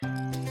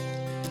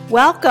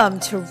Welcome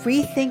to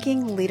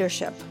Rethinking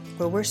Leadership,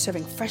 where we're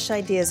serving fresh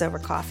ideas over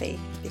coffee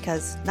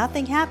because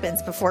nothing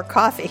happens before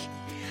coffee.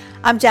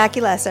 I'm Jackie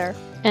Lesser.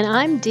 And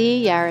I'm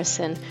Dee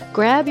Yarrison.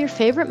 Grab your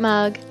favorite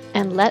mug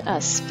and let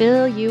us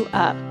fill you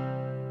up.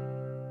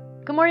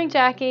 Good morning,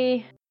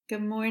 Jackie.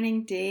 Good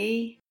morning,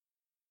 Dee.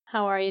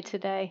 How are you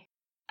today?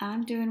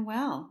 I'm doing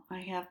well. I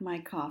have my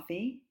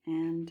coffee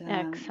and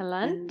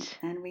Excellent.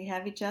 And we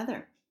have each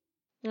other.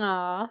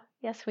 Aw,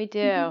 yes we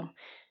do.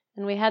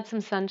 And we had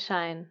some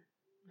sunshine.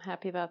 I'm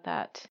happy about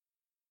that.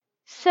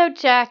 So,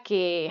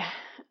 Jackie,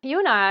 you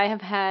and I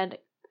have had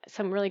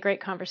some really great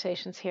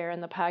conversations here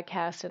in the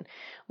podcast, and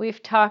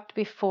we've talked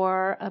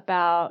before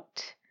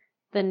about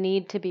the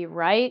need to be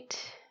right.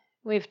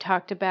 We've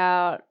talked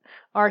about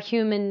our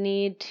human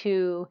need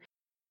to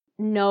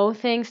know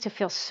things, to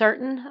feel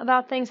certain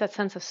about things, that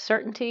sense of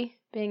certainty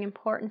being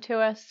important to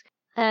us.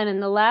 And in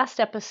the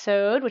last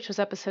episode, which was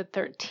episode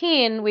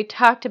 13, we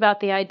talked about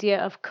the idea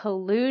of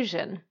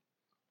collusion,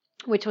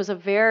 which was a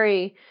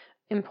very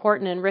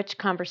important and rich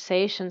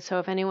conversation. So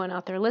if anyone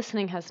out there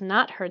listening has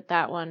not heard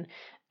that one,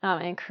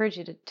 I encourage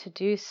you to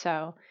do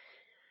so.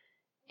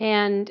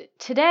 And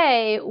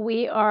today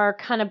we are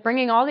kind of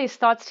bringing all these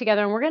thoughts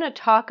together, and we're going to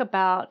talk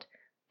about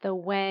the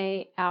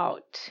way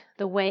out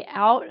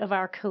of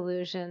our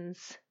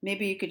collusions.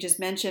 Maybe you could just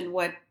mention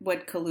what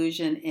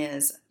collusion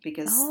is,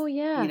 because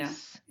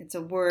it's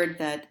a word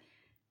that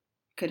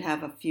could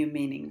have a few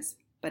meanings,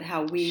 but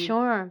how we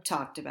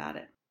talked about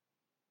it.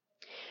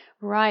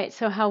 Right.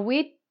 So how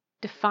we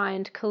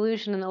defined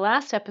collusion in the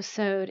last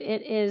episode,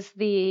 it is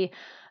the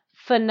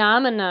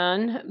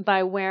phenomenon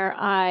by where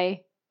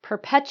I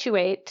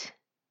perpetuate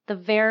the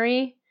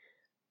very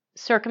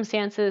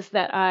circumstances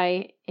that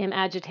I am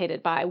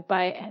agitated by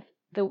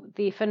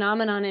the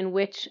phenomenon in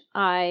which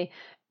I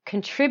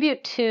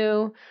contribute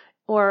to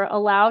or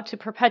allow to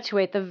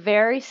perpetuate the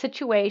very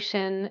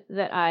situation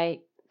that I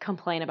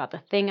complain about,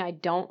 the thing I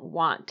don't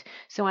want.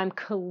 So I'm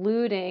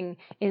colluding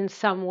in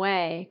some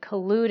way,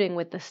 colluding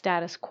with the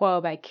status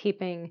quo by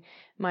keeping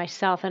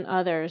myself and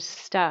others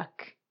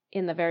stuck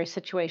in the very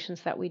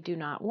situations that we do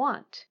not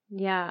want.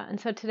 Yeah,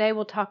 and so today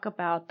we'll talk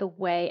about the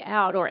way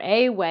out, or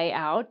a way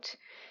out.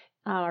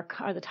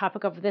 The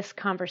topic of this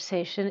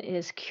conversation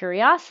is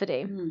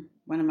curiosity.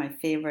 One of my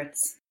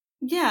favorites.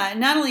 Yeah,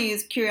 not only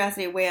is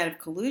curiosity a way out of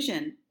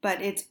collusion,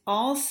 but it's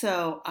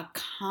also a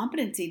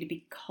competency to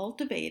be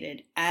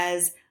cultivated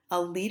as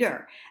a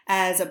leader,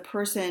 as a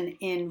person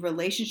in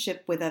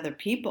relationship with other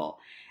people,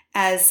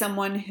 as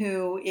someone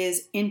who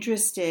is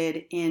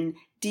interested in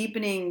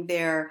deepening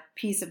their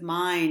peace of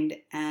mind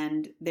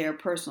and their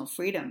personal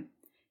freedom.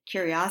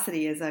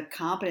 Curiosity is a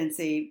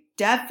competency,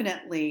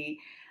 definitely,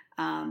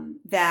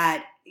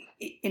 that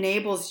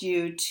enables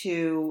you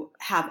to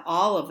have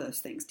all of those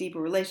things: deeper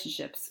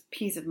relationships,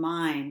 peace of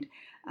mind,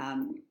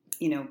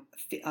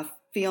 a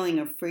feeling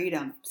of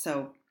freedom.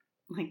 So,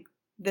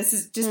 this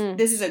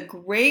is a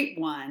great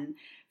one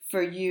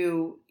for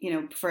you,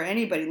 for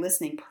anybody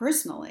listening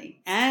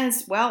personally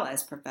as well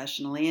as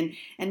professionally.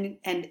 And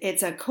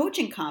it's a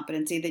coaching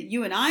competency that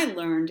you and I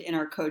learned in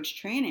our coach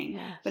training,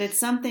 yes. But it's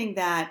something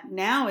that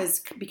now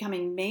is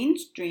becoming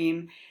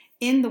mainstream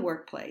in the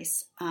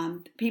workplace.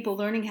 People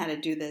learning how to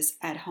do this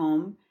at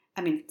home.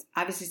 I mean, it's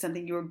obviously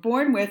something you were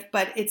born with,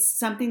 but it's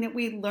something that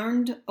we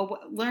learned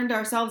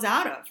ourselves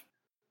out of.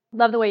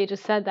 Love the way you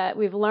just said that.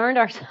 We've learned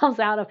ourselves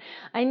out of.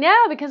 I know,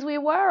 because we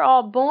were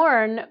all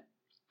born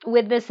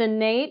with this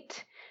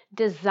innate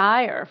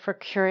desire for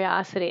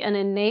curiosity, an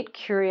innate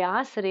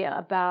curiosity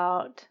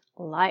about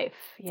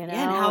life, Yeah, and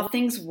how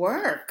things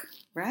work,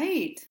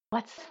 right?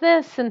 What's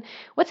this and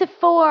what's it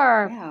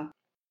for? Yeah,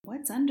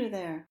 what's under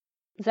there?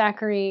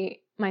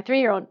 Zachary, my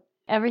 3-year-old,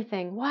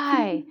 everything.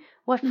 Why?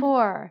 What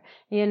for?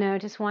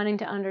 Just wanting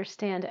to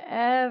understand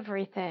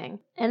everything.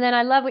 And then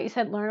I love what you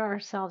said, learn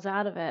ourselves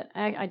out of it.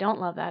 I don't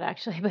love that,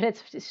 actually, but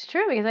it's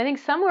true, because I think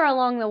somewhere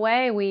along the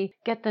way we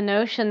get the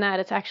notion that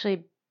it's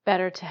actually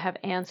better to have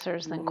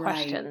answers than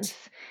questions.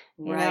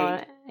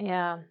 Right.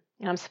 Yeah.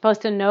 And I'm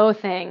supposed to know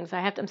things.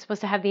 I'm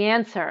supposed to have the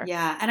answer.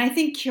 Yeah. And I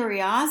think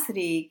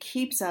curiosity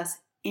keeps us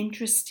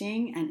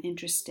interesting and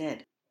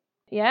interested.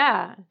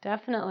 Yeah,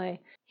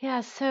 definitely.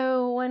 Yeah.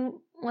 So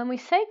when we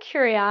say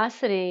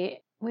curiosity,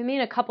 we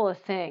mean a couple of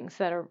things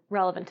that are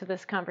relevant to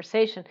this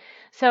conversation.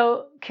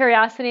 So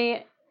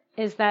curiosity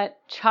is that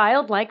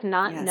childlike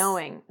not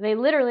knowing. They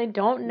literally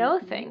don't know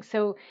things.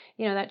 So,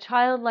 that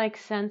childlike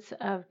sense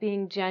of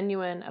being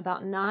genuine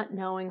about not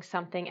knowing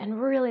something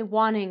and really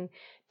wanting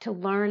to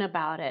learn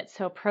about it.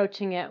 So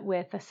approaching it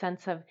with a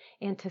sense of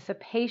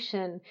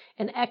anticipation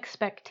and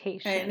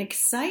expectation. And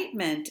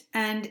excitement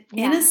and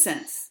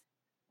innocence.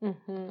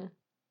 Mm-hmm.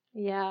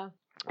 Yeah.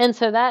 And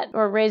so that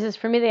raises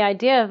for me the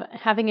idea of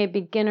having a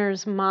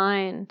beginner's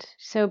mind.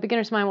 So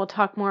beginner's mind we'll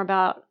talk more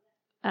about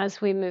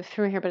as we move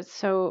through here, but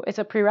it's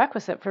a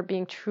prerequisite for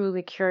being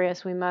truly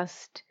curious. We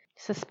must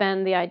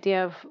suspend the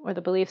idea of, or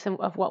the beliefs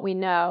of what we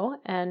know,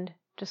 and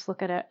just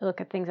look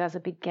at things as a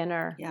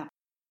beginner. Yeah.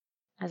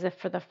 As if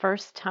for the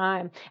first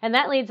time. And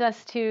that leads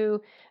us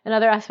to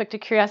another aspect of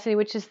curiosity,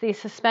 which is the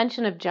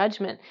suspension of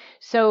judgment.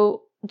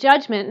 So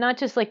judgment, not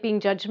just like being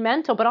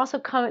judgmental, but also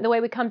the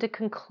way we come to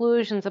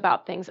conclusions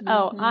about things.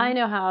 Oh, I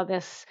know how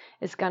this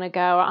is going to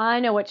go. I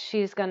know what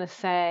she's going to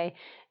say.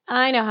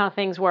 I know how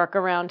things work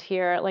around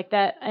here. Like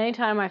that,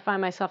 anytime I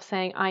find myself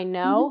saying, I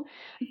know,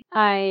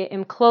 I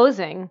am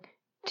closing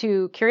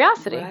to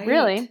curiosity,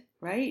 really.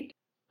 Right.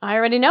 I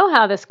already know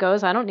how this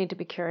goes. I don't need to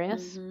be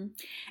curious.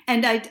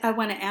 And I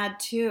want to add,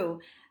 too,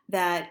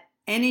 that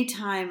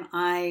anytime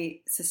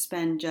I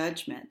suspend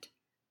judgment,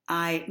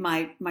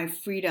 my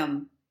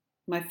freedom,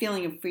 my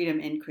feeling of freedom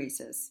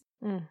increases.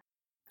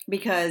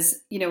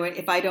 Because,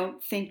 if I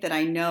don't think that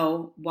I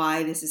know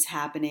why this is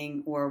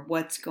happening or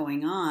what's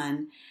going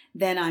on,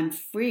 then I'm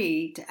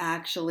free to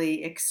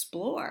actually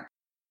explore,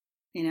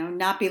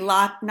 not be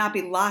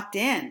locked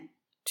in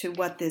to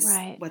what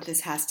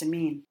this has to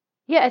mean.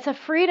 Yeah, it's a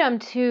freedom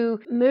to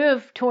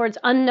move towards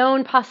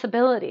unknown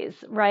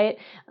possibilities, right?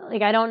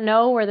 Like, I don't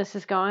know where this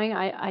is going.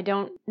 I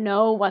don't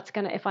know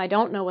if I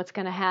don't know what's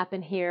going to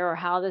happen here or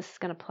how this is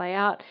going to play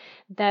out,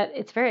 that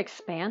it's very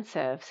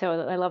expansive.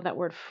 So I love that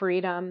word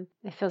freedom.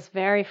 It feels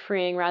very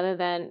freeing rather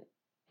than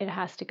it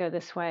has to go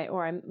this way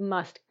or I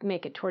must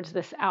make it towards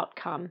this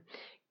outcome.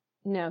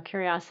 No,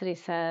 curiosity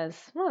says,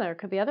 well, there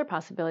could be other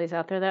possibilities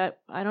out there that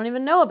I don't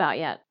even know about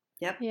yet.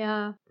 Yep.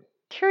 Yeah.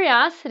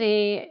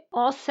 Curiosity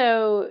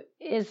also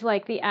is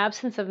like the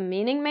absence of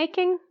meaning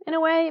making in a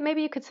way.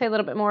 Maybe you could say a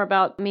little bit more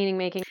about meaning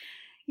making.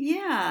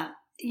 Yeah.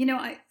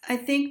 I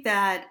think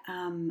that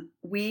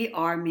we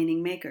are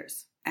meaning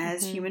makers.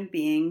 As human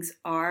beings,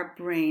 our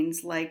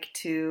brains like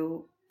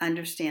to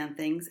understand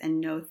things and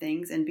know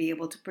things and be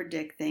able to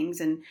predict things.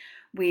 And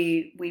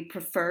we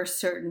prefer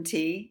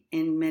certainty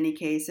in many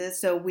cases.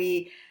 So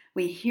we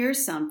hear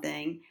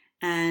something.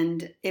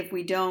 And if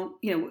we don't,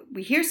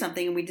 we hear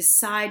something and we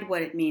decide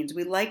what it means.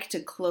 We like to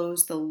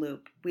close the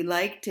loop. We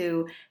like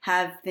to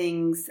have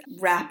things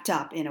wrapped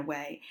up in a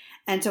way.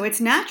 And so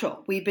it's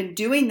natural. We've been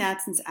doing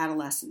that since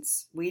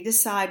adolescence. We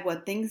decide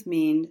what things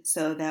mean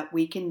so that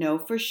we can know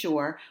for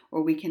sure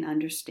or we can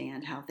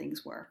understand how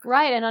things work.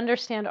 Right, and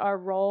understand our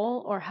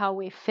role or how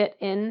we fit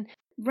in.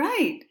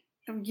 Right.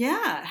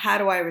 Yeah. How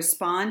do I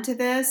respond to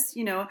this?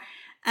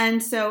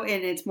 And so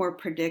it's more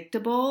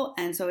predictable.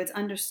 And so it's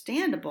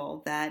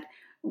understandable that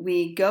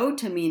we go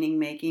to meaning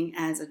making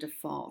as a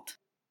default.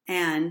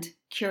 And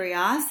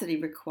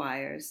curiosity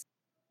requires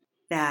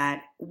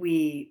that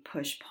we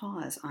push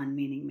pause on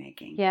meaning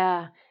making.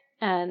 Yeah.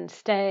 And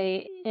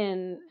stay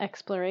in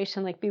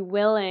exploration, like be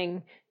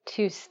willing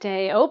to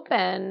stay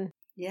open.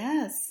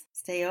 Yes.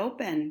 Stay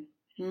open.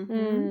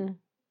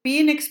 Be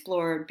an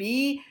explorer.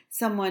 Be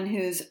someone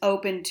who's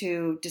open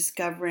to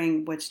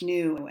discovering what's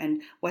new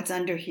and what's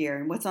under here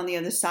and what's on the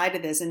other side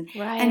of this.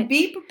 And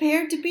be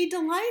prepared to be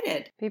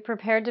delighted. Be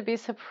prepared to be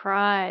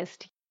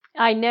surprised.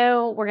 I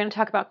know we're going to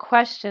talk about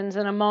questions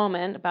in a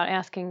moment, about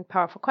asking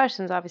powerful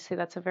questions. Obviously,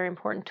 that's a very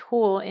important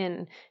tool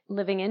in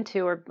living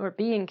into or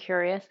being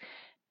curious.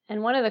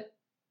 And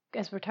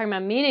as we're talking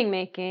about meaning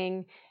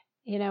making,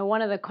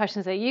 one of the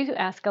questions that you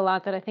ask a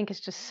lot that I think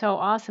is just so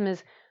awesome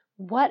is,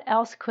 what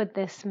else could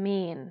this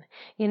mean?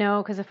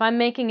 Because if I'm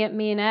making it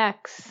mean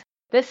X,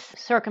 this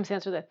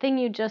circumstance or the thing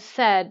you just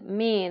said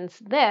means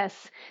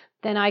this,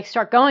 then I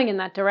start going in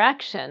that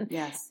direction.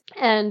 Yes.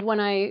 And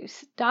when I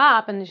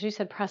stop, and as you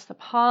said, press the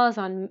pause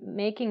on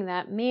making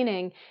that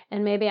meaning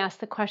and maybe ask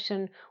the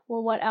question,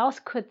 well, what else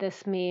could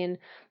this mean?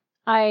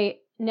 I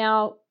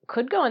now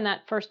could go in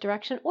that first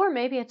direction, or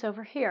maybe it's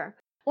over here,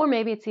 or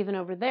maybe it's even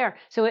over there.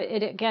 So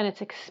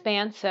it's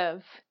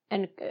expansive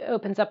and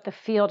opens up the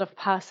field of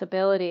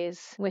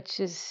possibilities,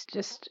 which is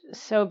just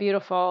so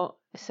beautiful,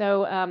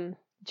 so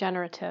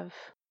generative.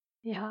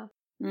 Yeah.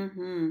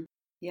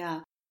 Yeah.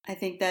 I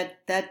think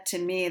that to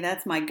me,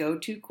 that's my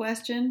go-to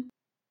question.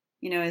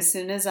 As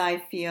soon as I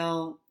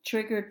feel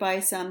triggered by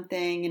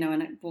something,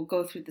 and we'll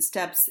go through the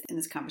steps in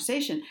this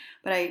conversation,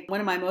 but one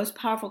of my most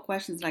powerful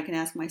questions that I can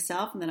ask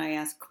myself and that I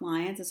ask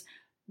clients is,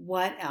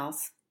 what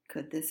else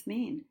could this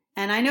mean?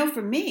 And I know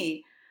for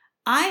me,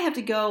 I have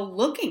to go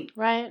looking.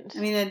 Right. I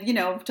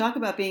mean, talk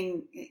about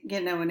being,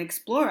 an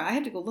explorer. I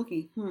have to go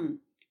looking.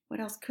 What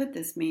else could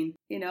this mean?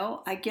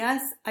 I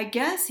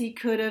guess he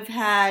could have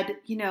had,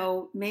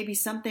 maybe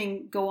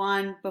something go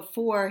on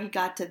before he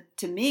got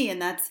to me.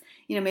 And that's,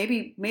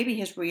 maybe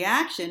his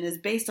reaction is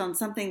based on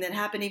something that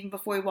happened even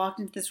before he walked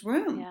into this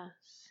room. Yes.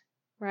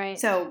 Right.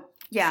 So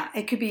yeah,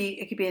 it could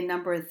be a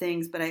number of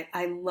things, but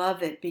I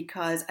love it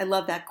because I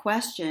love that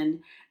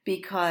question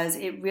because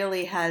it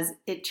really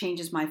it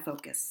changes my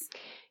focus.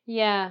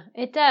 Yeah,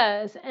 it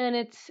does. And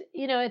it's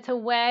a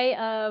way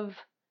of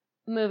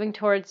moving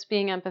towards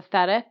being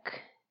empathetic,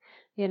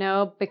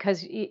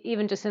 because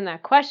even just in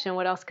that question,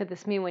 what else could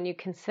this mean when you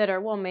consider,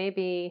 well,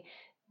 maybe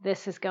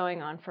this is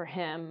going on for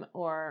him,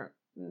 or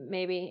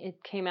maybe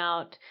it came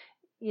out,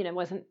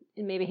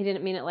 maybe he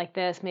didn't mean it like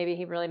this, maybe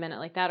he really meant it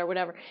like that, or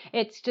whatever.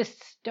 It's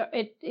just,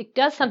 it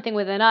does something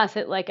within us.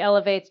 It like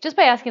elevates, just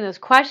by asking those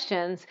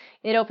questions,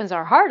 it opens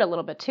our heart a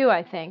little bit too,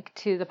 I think,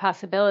 to the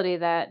possibility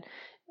that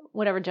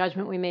whatever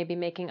judgment we may be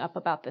making up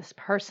about this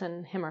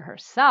person, him or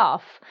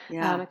herself.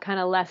 Yeah. It kind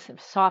of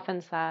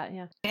softens that.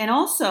 Yeah. And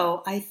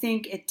also, I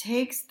think it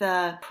takes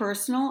the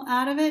personal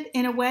out of it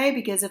in a way,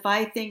 because if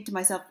I think to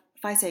myself,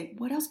 if I say,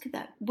 what else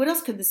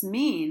could this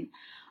mean?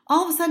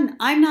 All of a sudden,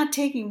 I'm not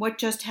taking what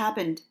just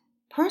happened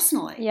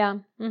personally. Yeah.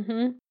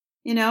 Mm-hmm.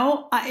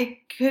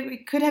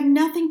 It could have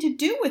nothing to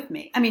do with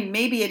me. I mean,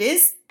 maybe it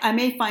is. I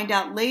may find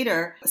out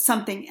later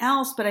something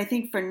else, but I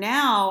think for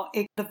now,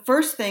 the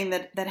first thing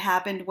that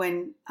happened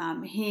when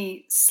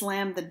he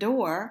slammed the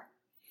door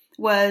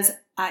was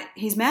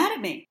he's mad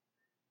at me.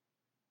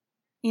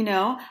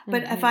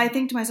 But if I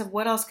think to myself,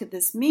 what else could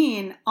this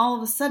mean? All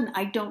of a sudden,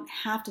 I don't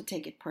have to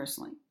take it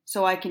personally.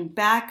 So I can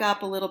back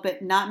up a little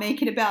bit, not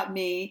make it about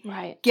me,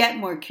 right. Get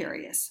more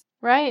curious.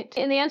 Right.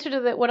 And the answer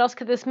to what else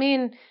could this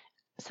mean?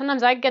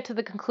 Sometimes I get to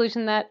the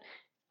conclusion that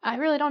I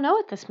really don't know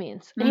what this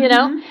means,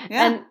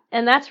 Yeah.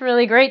 And that's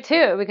really great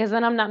too, because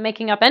then I'm not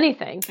making up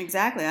anything.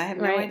 Exactly. I have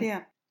no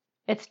idea.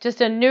 It's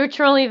just a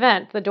neutral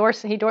event.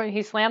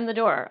 He slammed the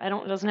door.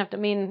 It doesn't have to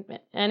mean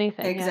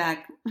anything.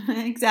 Exactly.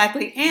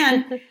 Exactly.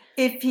 And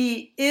if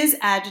he is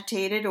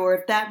agitated, or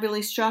if that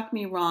really struck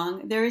me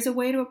wrong, there is a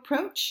way to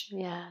approach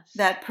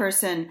that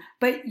person.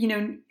 But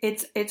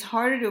it's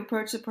harder to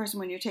approach the person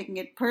when you're taking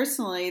it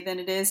personally than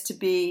it is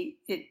to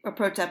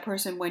approach that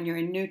person when you're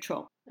in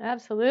neutral.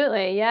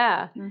 Absolutely.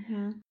 Yeah.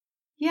 Mm-hmm.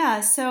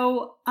 Yeah.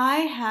 So I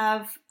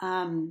have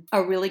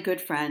a really good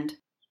friend,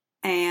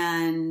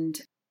 and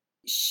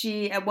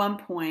she, at one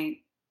point,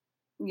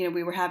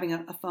 we were having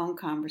a phone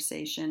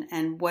conversation,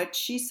 and what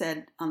she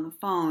said on the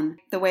phone,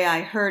 the way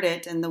I heard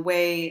it and the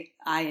way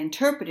I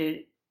interpreted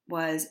it,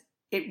 was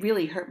it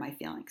really hurt my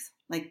feelings.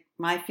 Like,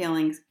 my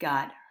feelings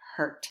got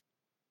hurt.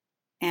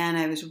 And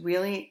I was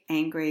really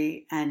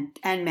angry and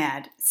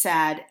mad,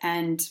 sad,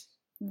 and,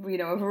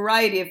 a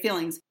variety of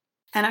feelings.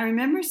 And I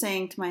remember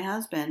saying to my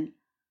husband,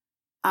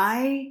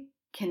 I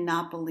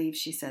cannot believe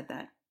she said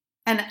that.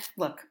 And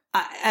look,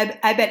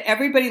 I bet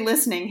everybody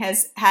listening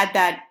has had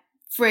that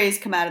phrase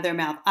come out of their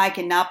mouth. I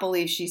cannot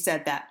believe she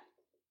said that.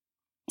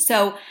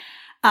 So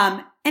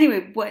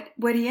anyway,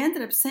 what he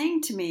ended up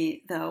saying to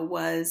me, though,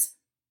 was,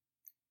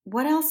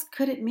 what else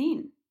could it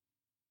mean?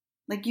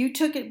 Like, you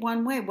took it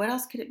one way. What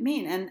else could it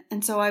mean?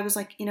 And so I was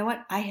like, you know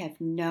what? I have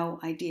no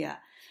idea.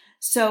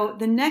 So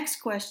the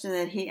next question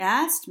that he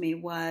asked me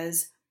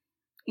was,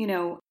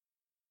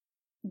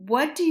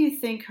 what do you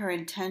think her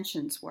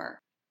intentions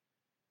were?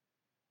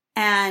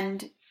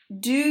 And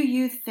do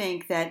you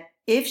think that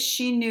if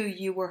she knew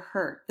you were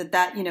hurt,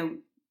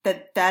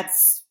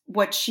 that's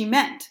what she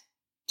meant?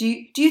 Do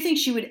you think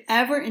she would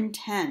ever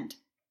intend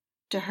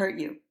to hurt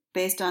you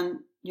based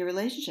on your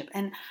relationship?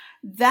 And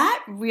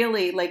that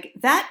really,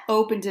 that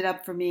opened it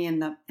up for me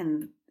in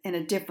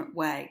a different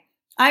way.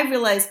 I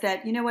realized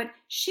that,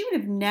 she would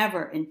have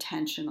never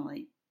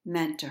intentionally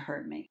meant to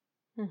hurt me.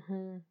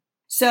 Mm-hmm.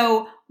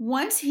 So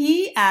once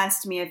he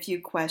asked me a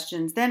few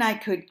questions, then I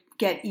could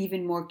get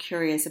even more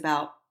curious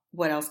about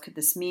what else could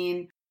this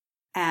mean,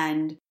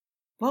 and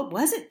what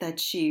was it that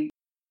she,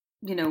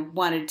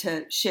 wanted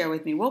to share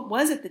with me? What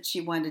was it that she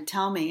wanted to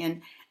tell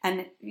me?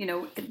 And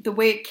the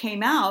way it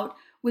came out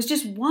was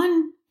just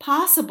one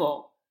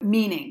possible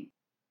meaning.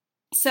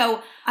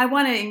 So I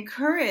want to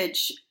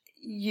encourage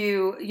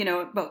you,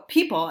 about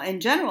people in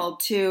general,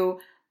 to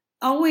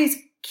always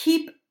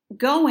keep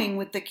going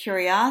with the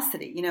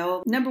curiosity.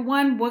 Number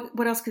one,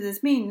 what else could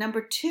this mean?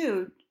 Number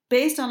two,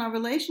 based on our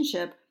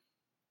relationship,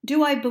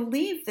 do I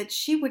believe that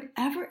she would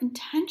ever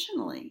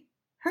intentionally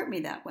hurt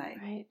me that way?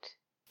 Right.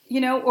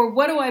 Or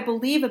what do I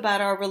believe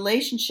about our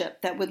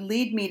relationship that would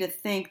lead me to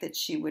think that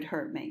she would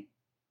hurt me?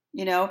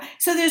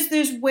 So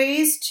there's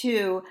ways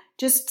to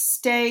just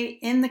stay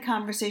in the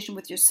conversation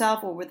with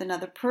yourself or with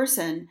another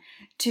person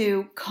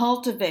to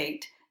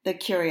cultivate the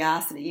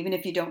curiosity, even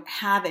if you don't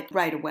have it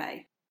right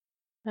away.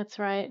 That's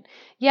right.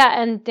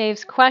 Yeah, and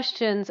Dave's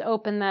questions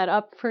open that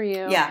up for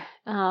you. Yeah.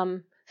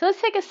 So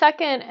let's take a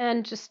second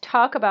and just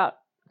talk about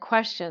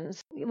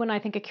questions. When I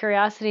think of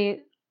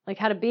curiosity, like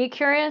how to be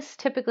curious,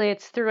 typically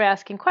it's through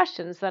asking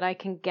questions that I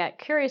can get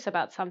curious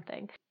about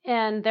something.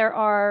 And there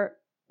are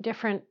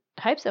different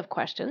types of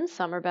questions.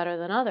 Some are better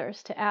than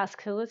others to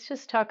ask. So let's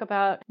just talk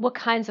about what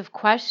kinds of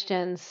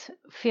questions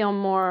feel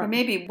more... Or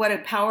maybe what a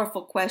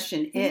powerful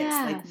question is,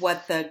 Yes. like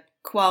what the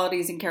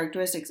qualities and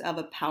characteristics of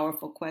a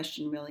powerful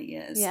question really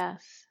is.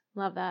 Yes,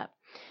 love that.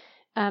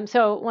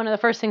 So one of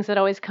the first things that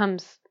always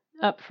comes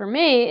up for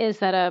me is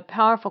that a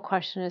powerful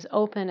question is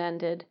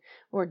open-ended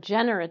or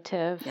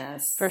generative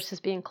versus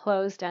being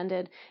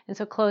closed-ended. And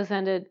so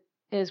closed-ended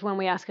is when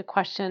we ask a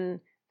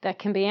question that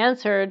can be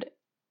answered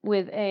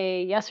with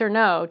a yes or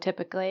no,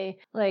 typically.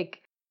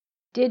 Like,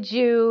 did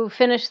you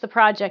finish the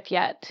project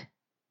yet?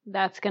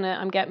 That's going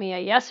to get me a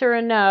yes or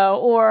a no,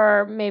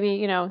 or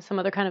maybe, some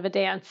other kind of a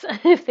dance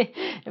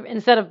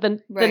instead of the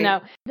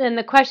no. Then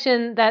the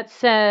question that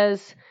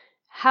says,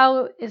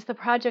 how is the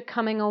project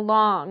coming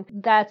along?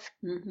 That's,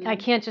 I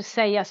can't just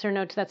say yes or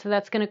no to that. So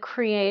that's going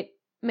to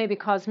maybe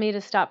cause me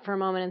to stop for a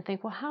moment and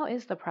think, well, how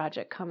is the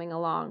project coming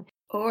along?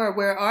 Or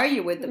where are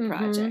you with the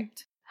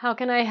project? How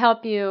can I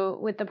help you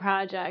with the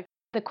project?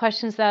 The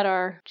questions that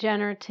are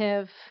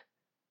generative,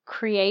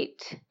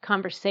 create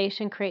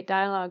conversation, create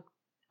dialogue,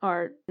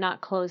 are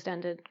not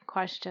closed-ended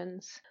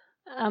questions.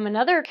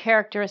 Another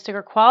characteristic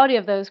or quality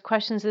of those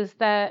questions is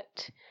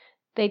that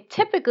they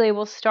typically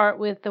will start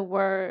with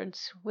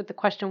the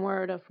question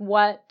word of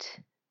what,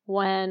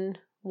 when,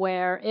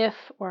 where, if,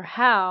 or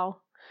how,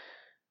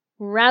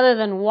 rather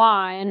than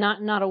why, and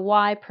not a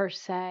why per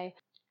se.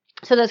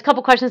 So there's a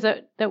couple questions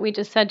that we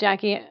just said,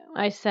 Jackie.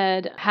 I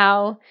said,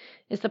 how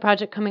is the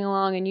project coming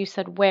along? And you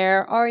said,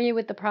 where are you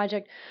with the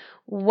project?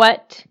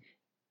 What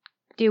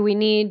do we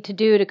need to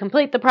do to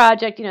complete the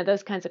project?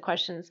 Those kinds of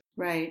questions.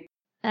 Right.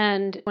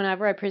 And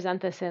whenever I present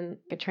this in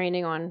a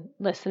training on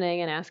listening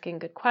and asking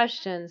good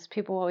questions,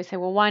 people always say,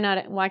 well, why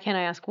can't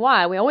I ask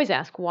why? We always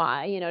ask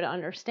why, to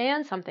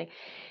understand something.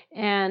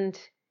 And,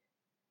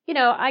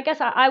 I guess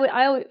I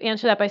would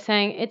answer that by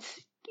saying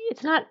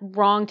it's not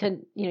wrong to,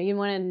 you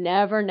want to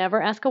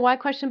never ask a why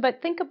question,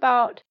 but think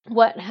about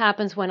what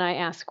happens when I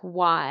ask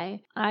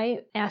why. I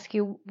ask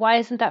you, why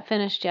isn't that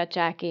finished yet,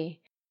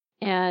 Jackie?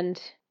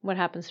 And what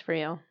happens for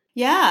you?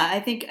 Yeah, I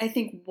think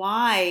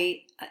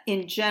why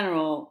in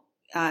general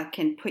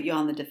can put you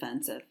on the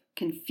defensive,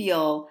 can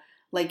feel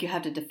like you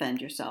have to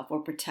defend yourself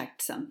or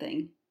protect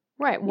something.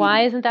 Right.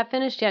 Why isn't that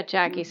finished yet,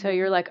 Jackie? So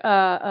you're like,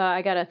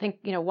 I got to think,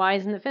 why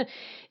isn't it finished?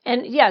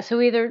 And yeah,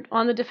 so either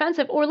on the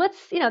defensive or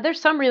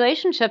there's some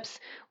relationships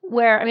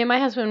where, my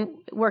husband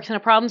works in a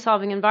problem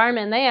solving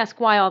environment and they ask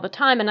why all the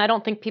time. And I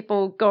don't think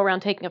people go around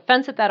taking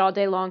offense at that all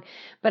day long.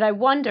 But I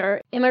wonder,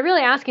 am I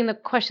really asking the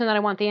question that I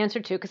want the answer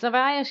to? Because if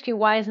I ask you,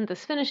 why isn't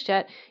this finished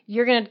yet?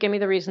 You're going to give me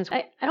the reasons.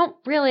 I don't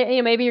really,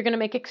 maybe you're going to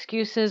make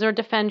excuses or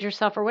defend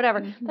yourself or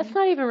whatever. Mm-hmm. That's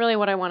not even really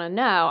what I want to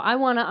know. I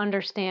want to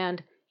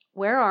understand,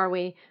 where are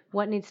we?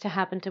 What needs to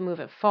happen to move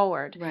it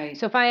forward? Right.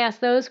 So if I ask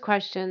those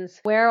questions,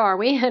 where are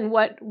we and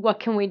what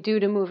can we do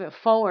to move it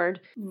forward?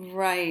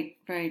 Right.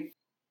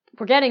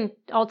 We're getting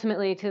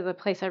ultimately to the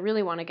place I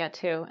really want to get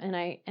to, and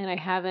I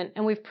haven't,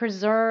 and we've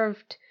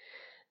preserved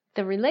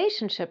the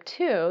relationship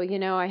too.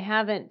 I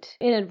haven't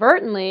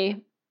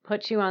inadvertently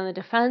put you on the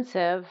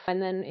defensive,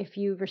 and then if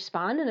you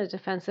respond in a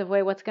defensive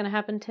way, what's going to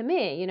happen to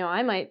me?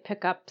 I might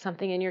pick up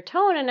something in your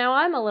tone, and now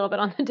I'm a little bit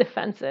on the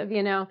defensive.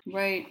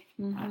 Right.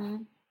 Mm-hmm.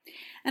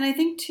 And I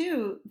think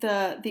too,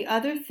 the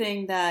other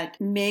thing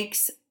that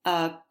makes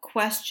a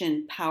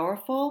question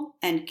powerful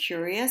and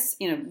curious,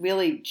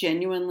 really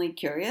genuinely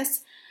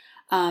curious,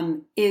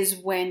 is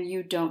when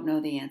you don't know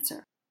the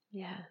answer.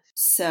 Yes.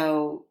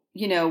 So,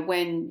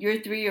 when your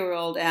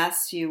 3-year-old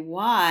asks you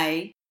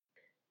why,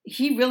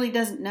 he really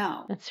doesn't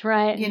know. That's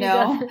right.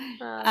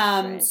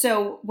 Right.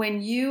 So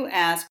when you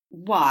ask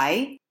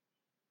why,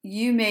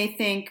 you may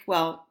think,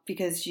 well,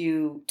 because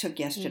you took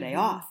yesterday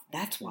off,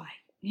 that's why.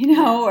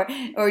 Or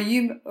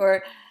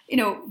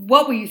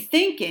what were you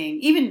thinking?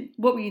 Even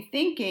what were you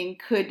thinking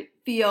could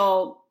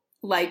feel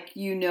like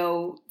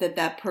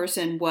that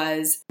person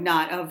was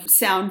not of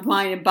sound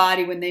mind and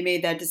body when they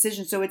made that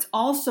decision. So it's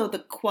also the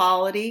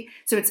quality.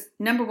 So it's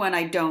number one,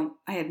 I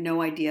have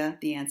no idea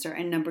the answer.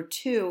 And number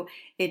two,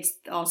 it's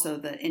also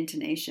the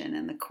intonation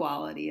and the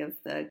quality of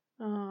the,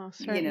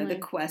 the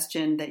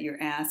question that you're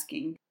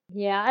asking.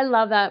 Yeah, I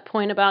love that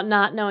point about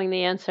not knowing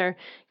the answer,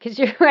 because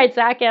you're right.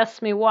 Zach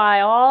asks me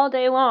why all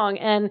day long,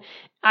 and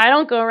I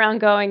don't go around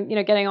going,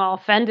 getting all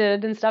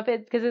offended and stuff,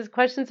 because his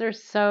questions are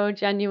so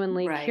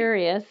genuinely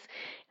curious,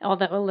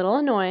 although a little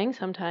annoying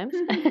sometimes.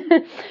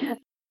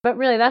 But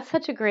really, that's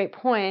such a great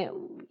point.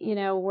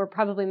 We're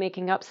probably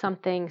making up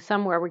something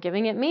somewhere. We're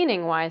giving it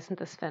meaning. Why isn't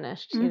this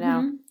finished?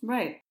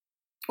 Right.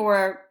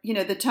 Or,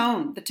 the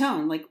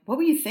tone, like, what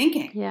were you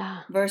thinking?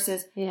 Yeah.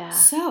 Versus,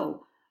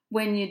 so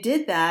when you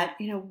did that,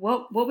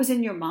 what was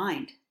in your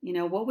mind?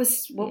 What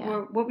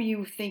were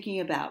you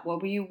thinking about?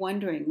 What were you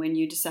wondering when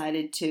you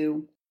decided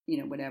to,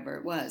 whatever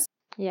it was?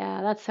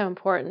 Yeah, that's so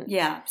important.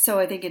 Yeah. So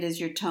I think it is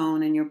your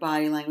tone and your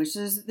body language.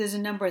 There's a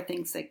number of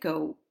things that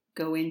go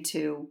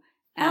into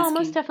asking. Oh,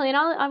 most definitely. And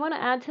I want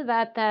to add to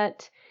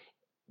that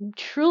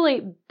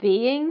truly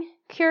being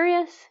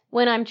curious,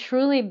 when I'm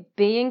truly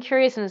being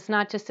curious and it's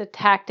not just a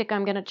tactic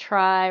I'm going to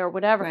try or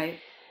whatever, right,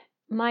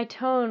 my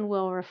tone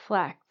will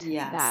reflect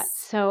that.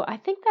 So I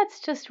think that's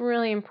just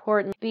really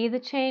important. Be the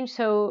change.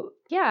 So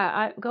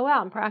I go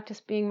out and practice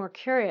being more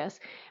curious.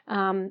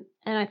 And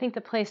I think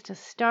the place to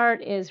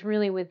start is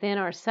really within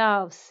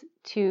ourselves,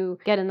 to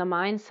get in the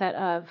mindset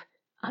of,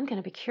 I'm going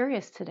to be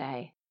curious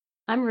today.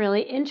 I'm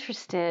really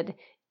interested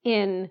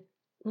in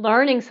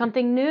learning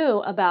something new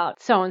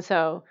about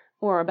so-and-so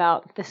or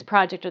about this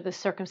project or this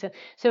circumstance.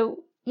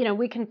 So,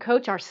 we can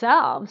coach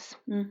ourselves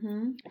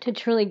to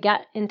truly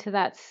get into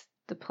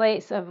the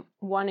place of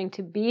wanting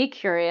to be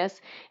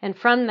curious. And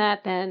from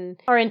that, then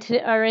our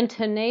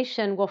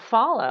intonation will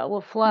flow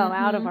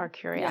out of our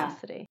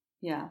curiosity.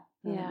 Yeah.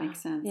 That makes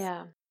sense.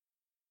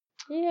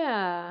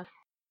 Yeah.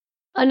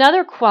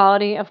 Another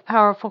quality of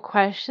powerful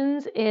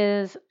questions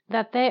is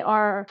that they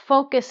are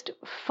focused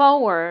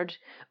forward,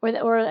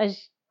 or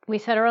as we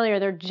said earlier,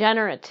 they're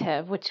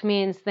generative, which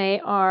means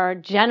they are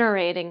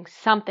generating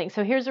something.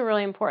 So here's a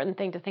really important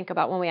thing to think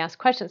about when we ask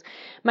questions.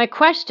 My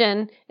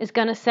question is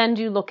going to send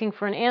you looking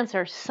for an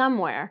answer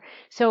somewhere.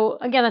 So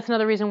again, that's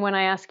another reason when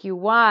I ask you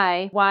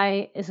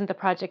why isn't the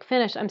project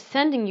finished? I'm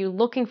sending you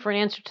looking for an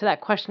answer to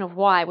that question of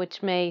why,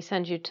 which may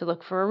send you to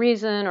look for a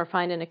reason or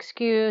find an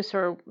excuse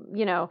or,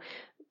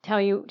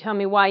 tell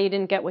me why you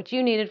didn't get what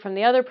you needed from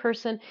the other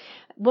person.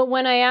 But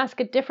when I ask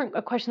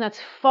a question that's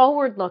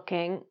forward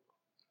looking,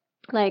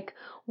 like,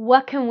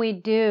 what can we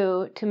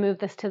do to move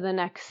this to the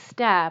next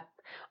step?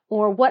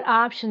 Or what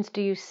options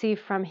do you see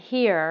from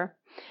here?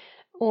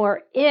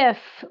 Or if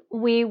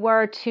we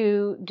were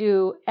to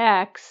do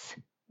X,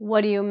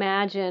 what do you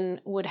imagine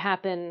would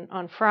happen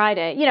on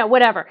Friday?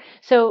 Whatever.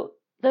 So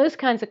those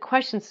kinds of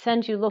questions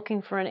send you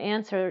looking for an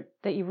answer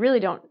that you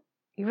really don't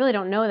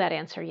know that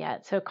answer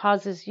yet. So it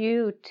causes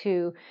you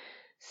to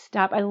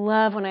stop. I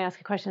love when I ask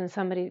a question and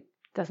somebody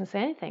doesn't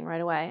say anything right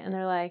away. And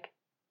they're like,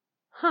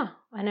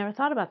 I never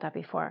thought about that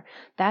before.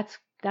 That's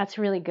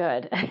really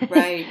good.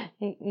 Right.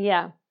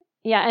 Yeah.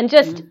 And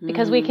just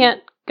because we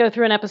can't go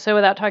through an episode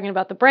without talking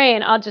about the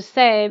brain, I'll just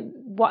say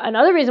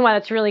another reason why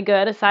that's really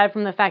good, aside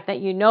from the fact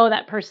that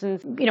that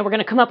person's, we're going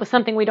to come up with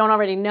something we don't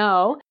already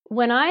know.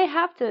 When I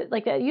have to,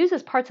 that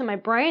uses parts of my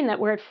brain that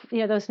where,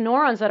 those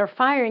neurons that are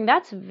firing,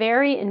 that's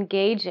very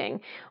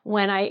engaging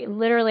when I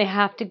literally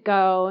have to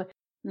go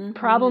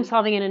problem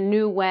solving in a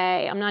new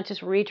way. I'm not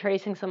just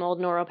retracing some old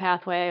neural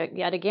pathway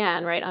yet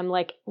again, right? I'm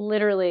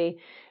literally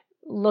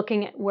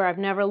looking at where I've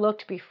never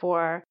looked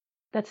before.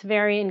 That's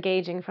very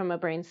engaging from a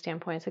brain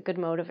standpoint. It's a good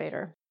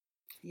motivator.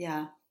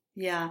 Yeah.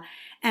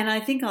 And I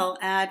think I'll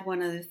add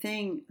one other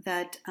thing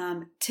that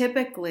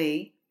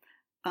typically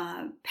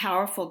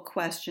powerful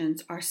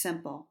questions are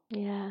simple.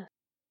 Yeah.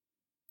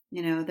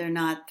 They're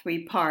not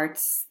 3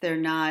 parts. They're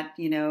not,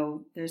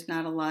 there's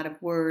not a lot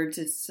of words.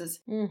 It's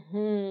just,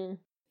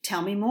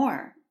 tell me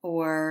more,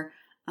 or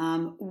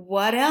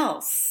what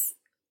else,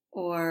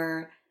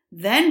 or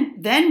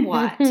then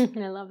what?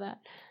 I love that.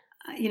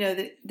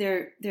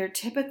 They're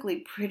typically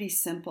pretty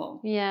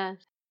simple. Yeah.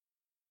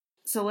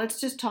 So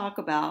let's just talk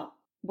about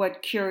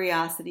what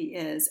curiosity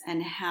is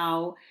and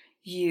how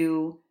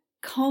you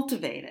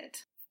cultivate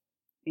it.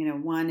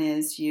 One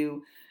is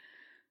you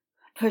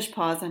push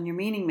pause on your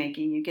meaning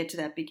making. You get to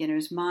that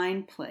beginner's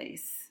mind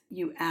place.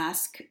 You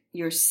ask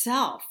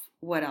yourself,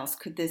 what else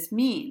could this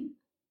mean?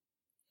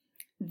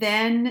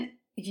 Then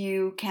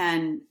you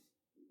can,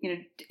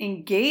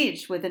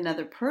 engage with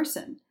another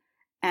person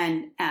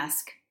and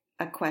ask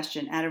a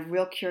question out of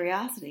real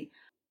curiosity.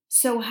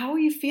 So how are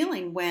you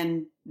feeling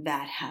when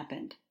that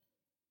happened?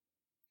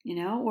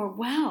 Or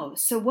wow,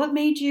 so what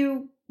made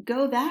you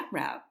go that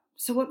route?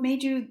 So what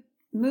made you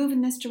move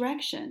in this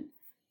direction?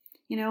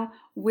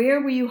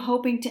 Where were you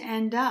hoping to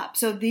end up?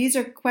 So these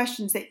are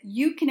questions that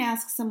you can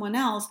ask someone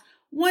else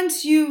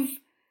once you've,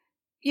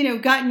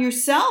 gotten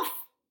yourself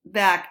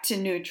back to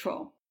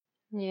neutral.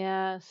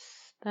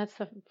 Yes, that's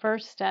the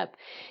first step.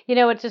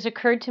 What just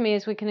occurred to me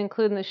is we can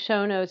include in the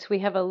show notes, we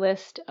have a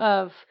list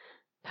of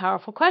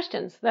powerful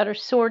questions that are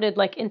sorted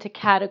into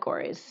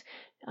categories,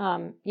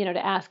 to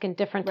ask in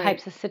different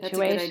types of situations.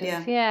 That's a good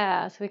idea.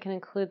 Yeah, so we can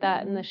include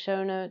that in the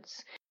show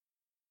notes.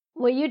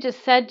 What you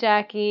just said,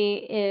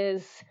 Jackie,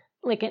 is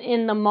like an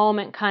in the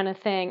moment kind of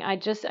thing. I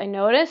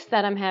noticed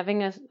that I'm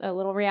having a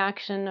little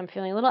reaction. I'm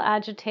feeling a little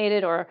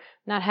agitated or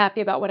not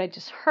happy about what I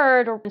just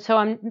heard. So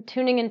I'm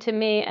tuning into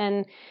me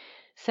and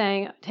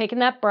saying, taking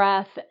that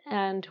breath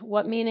and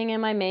what meaning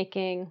am I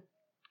making?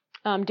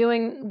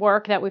 Doing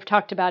work that we've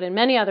talked about in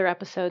many other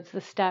episodes,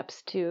 the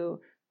steps to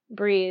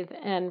breathe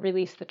and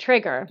release the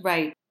trigger.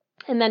 Right.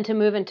 And then to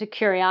move into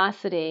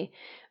curiosity,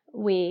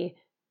 we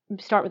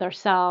start with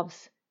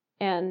ourselves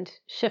and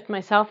shift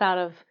myself out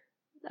of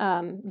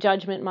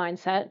judgment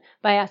mindset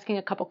by asking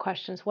a couple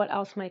questions. What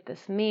else might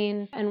this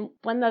mean? And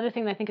one other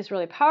thing that I think is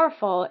really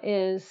powerful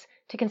is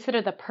to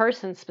consider the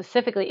person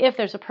specifically, if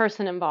there's a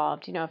person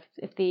involved.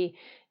 If the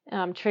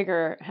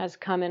trigger has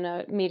come in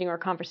a meeting or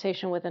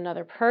conversation with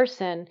another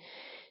person,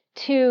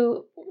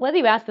 to whether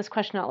you ask this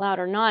question out loud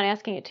or not,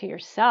 asking it to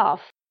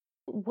yourself,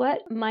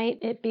 what might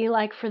it be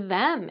like for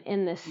them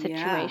in this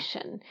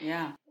situation?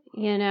 Yeah.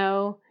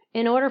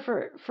 In order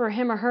for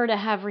him or her to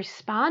have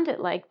responded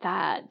like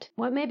that,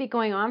 what may be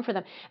going on for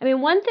them? I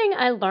mean, one thing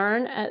I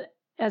learn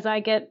as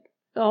I get,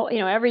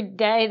 every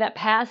day that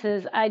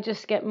passes, I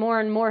just get more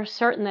and more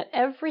certain that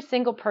every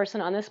single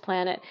person on this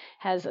planet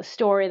has a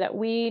story that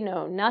we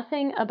know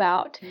nothing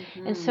about.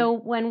 And so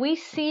when we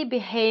see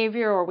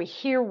behavior or we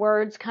hear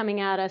words coming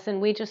at us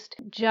and we just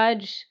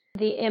judge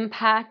the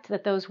impact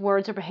that those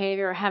words or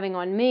behavior are having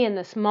on me in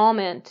this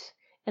moment,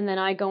 and then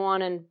I go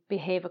on and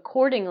behave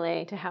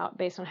accordingly to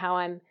based on how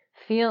I'm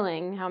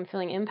feeling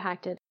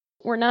impacted,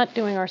 we're not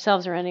doing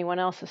ourselves or anyone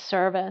else a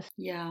service.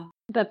 Yeah.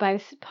 But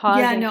by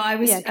pausing. Yeah, no, I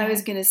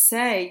was going to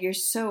say, you're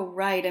so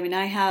right. I mean,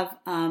 I have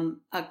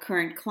a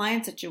current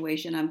client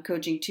situation. I'm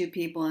coaching 2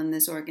 people in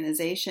this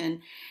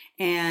organization,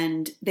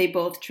 and they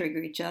both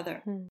trigger each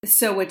other.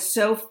 So what's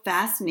so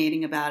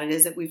fascinating about it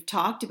is that we've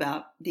talked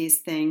about these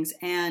things,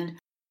 and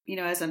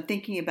as I'm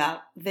thinking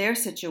about their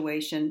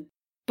situation,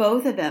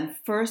 both of them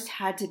first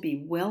had to be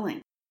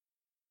willing.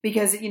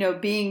 Because,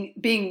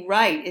 being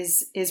right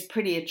is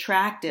pretty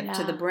attractive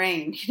to the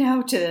brain,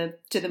 to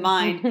the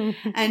mind.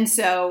 And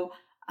so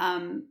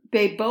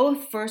they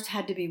both first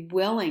had to be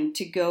willing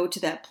to go to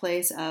that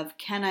place of,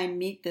 can I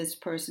meet this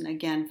person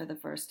again for the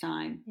first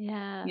time?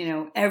 Yeah.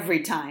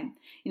 Every time.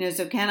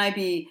 So can I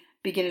be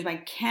beginner's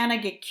mind? Can I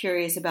get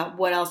curious about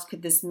what else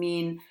could this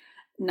mean,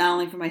 not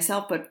only for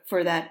myself, but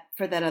for that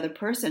other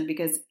person?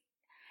 Because,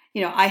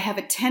 I have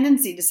a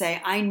tendency to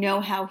say, I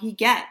know how he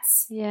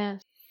gets.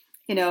 Yes.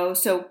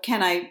 So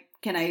can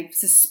I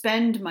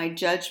suspend my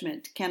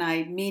judgment? Can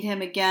I meet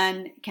him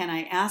again? Can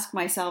I ask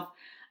myself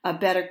a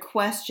better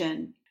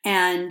question?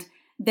 And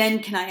then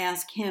can I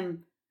ask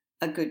him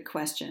a good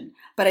question?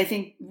 But I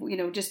think,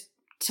 just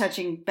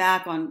touching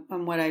back on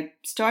what I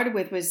started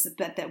with was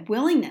that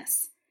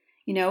willingness.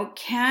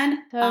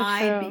 Can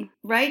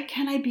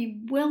I be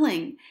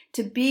willing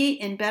to be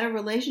in better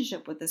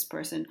relationship with this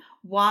person?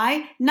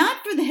 Why?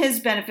 Not for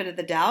his benefit of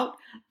the doubt,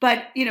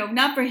 but,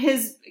 not for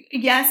his,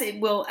 yes, it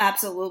will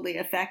absolutely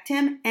affect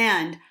him.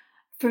 And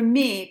for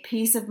me,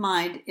 peace of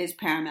mind is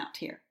paramount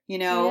here.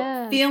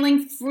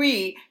 Feeling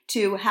free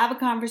to have a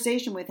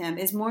conversation with him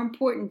is more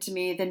important to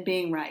me than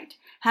being right.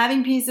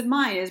 Having peace of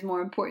mind is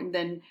more important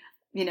than,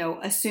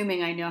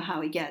 assuming I know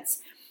how he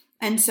gets.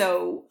 And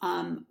so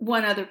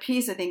one other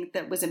piece I think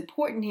that was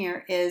important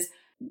here is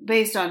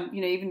based on,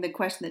 even the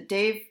question that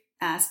Dave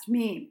asked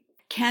me,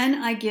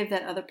 can I give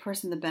that other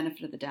person the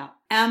benefit of the doubt?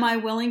 Am I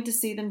willing to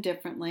see them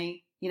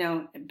differently,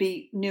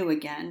 be new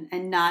again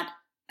and not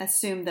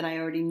assume that I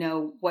already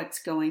know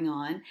what's going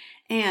on?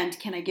 And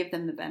can I give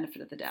them the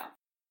benefit of the doubt?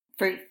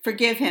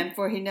 Forgive him,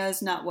 for he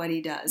knows not what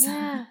he does.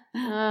 Yeah.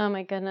 Oh,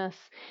 my goodness.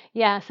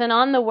 Yes. And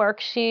on the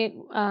worksheet,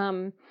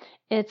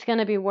 it's going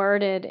to be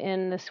worded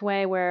in this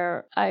way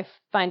where I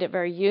find it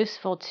very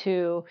useful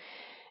to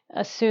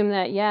assume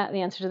that,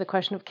 the answer to the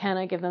question of can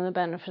I give them the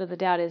benefit of the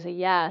doubt is a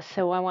yes.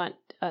 So I want,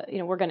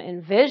 we're going to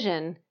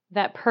envision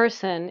that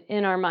person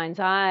in our mind's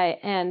eye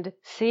and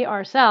see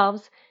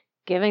ourselves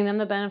giving them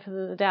the benefit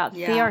of the doubt.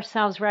 Yeah. See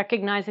ourselves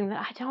recognizing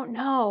that I don't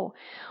know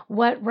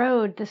what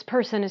road this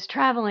person is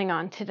traveling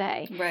on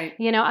today. Right.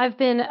 I've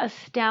been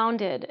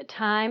astounded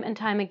time and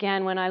time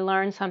again when I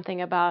learned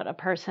something about a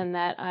person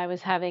that I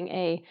was having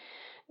a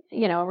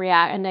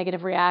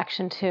negative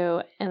reaction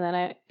to, and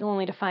then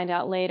only to find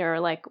out later,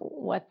 like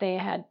what they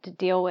had to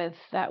deal with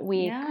that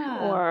week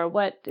or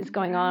what is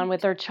going on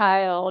with their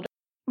child.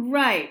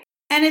 Right.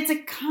 And it's a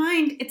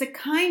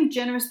kind,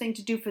 generous thing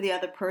to do for the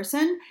other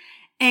person.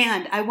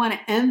 And I want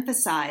to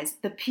emphasize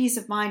the peace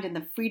of mind and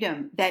the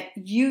freedom that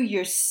you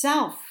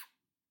yourself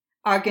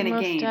are going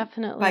to gain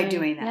by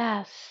doing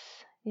that.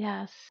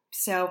 Yes.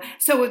 So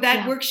with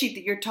that worksheet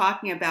that you're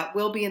talking about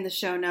will be in the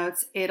show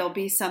notes. It'll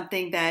be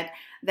something that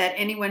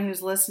anyone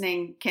who's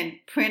listening can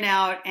print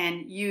out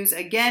and use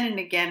again and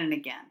again and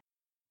again.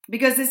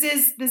 Because this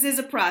is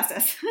a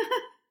process.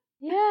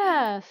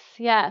 Yes.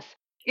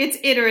 It's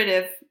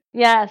iterative.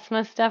 Yes,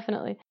 most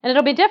definitely. And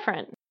it'll be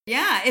different.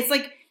 Yeah, it's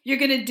like you're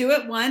going to do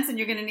it once and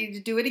you're going to need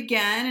to do it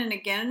again and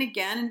again and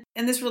again.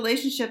 And this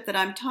relationship that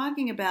I'm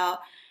talking about,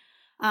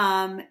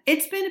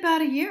 it's been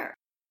about a year,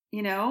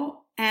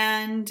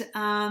 and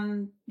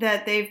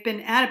that they've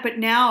been at it. But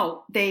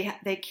now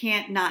they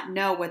can't not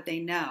know what they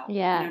know.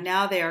 Yeah.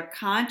 Now they are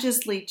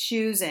consciously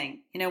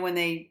choosing, when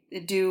they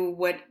do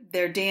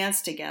their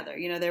dance together,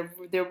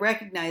 they're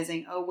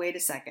recognizing, oh, wait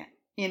a second.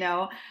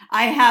 I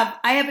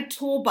have a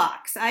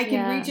toolbox. I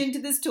can reach into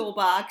this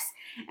toolbox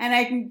and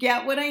I can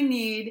get what I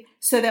need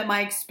so that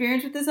my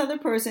experience with this other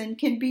person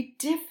can be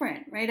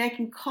different, right? I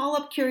can call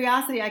up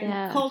curiosity. I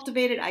can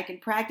cultivate it. I can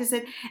practice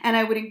it. And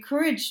I would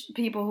encourage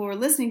people who are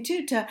listening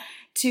too to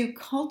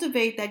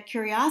cultivate that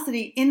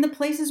curiosity in the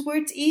places where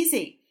it's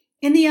easy,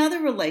 in the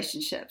other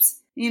relationships,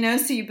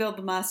 so you build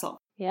the muscle.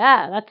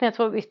 Yeah, that's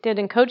what we did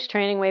in coach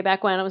training way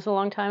back when. It was a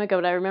long time ago,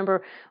 but I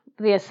remember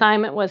the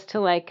assignment was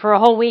to for a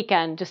whole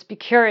weekend, just be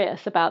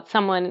curious about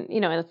someone,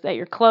 that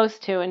you're close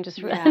to. And just,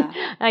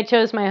 I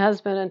chose my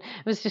husband, and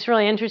it was just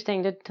really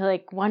interesting to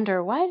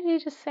wonder, why did he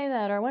just say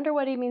that? Or I wonder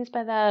what he means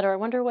by that. Or I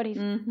wonder what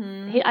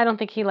I don't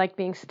think he liked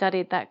being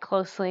studied that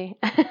closely.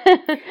 But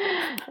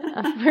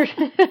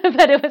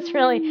it was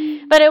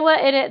really,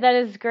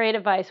 that is great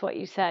advice, what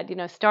you said,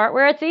 start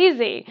where it's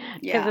easy,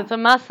 because it's a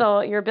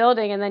muscle you're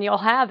building and then you'll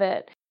have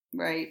it.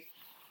 Right.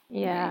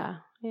 Yeah.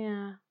 Right.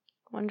 Yeah.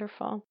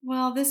 Wonderful.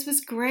 Well, this was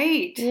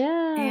great.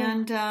 Yeah.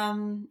 And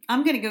I'm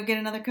going to go get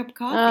another cup of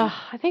coffee.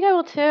 I think I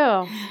will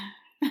too.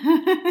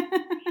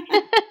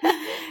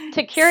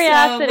 To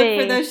curiosity. So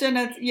look for those show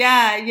notes.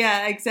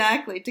 Yeah,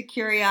 exactly. To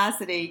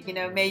curiosity.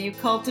 May you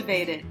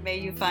cultivate it. May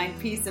you find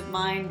peace of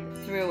mind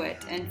through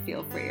it and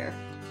feel freer.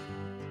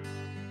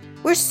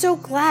 We're so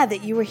glad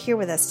that you were here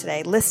with us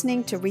today,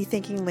 listening to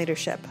Rethinking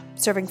Leadership,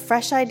 serving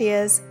fresh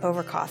ideas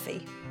over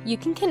coffee. You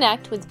can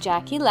connect with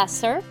Jackie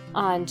Lesser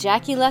on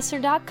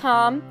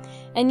JackieLesser.com,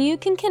 and you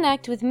can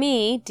connect with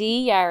me,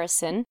 Dee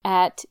Yarrison,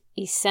 at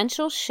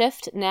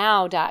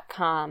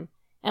EssentialShiftNow.com.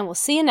 And we'll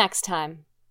see you next time.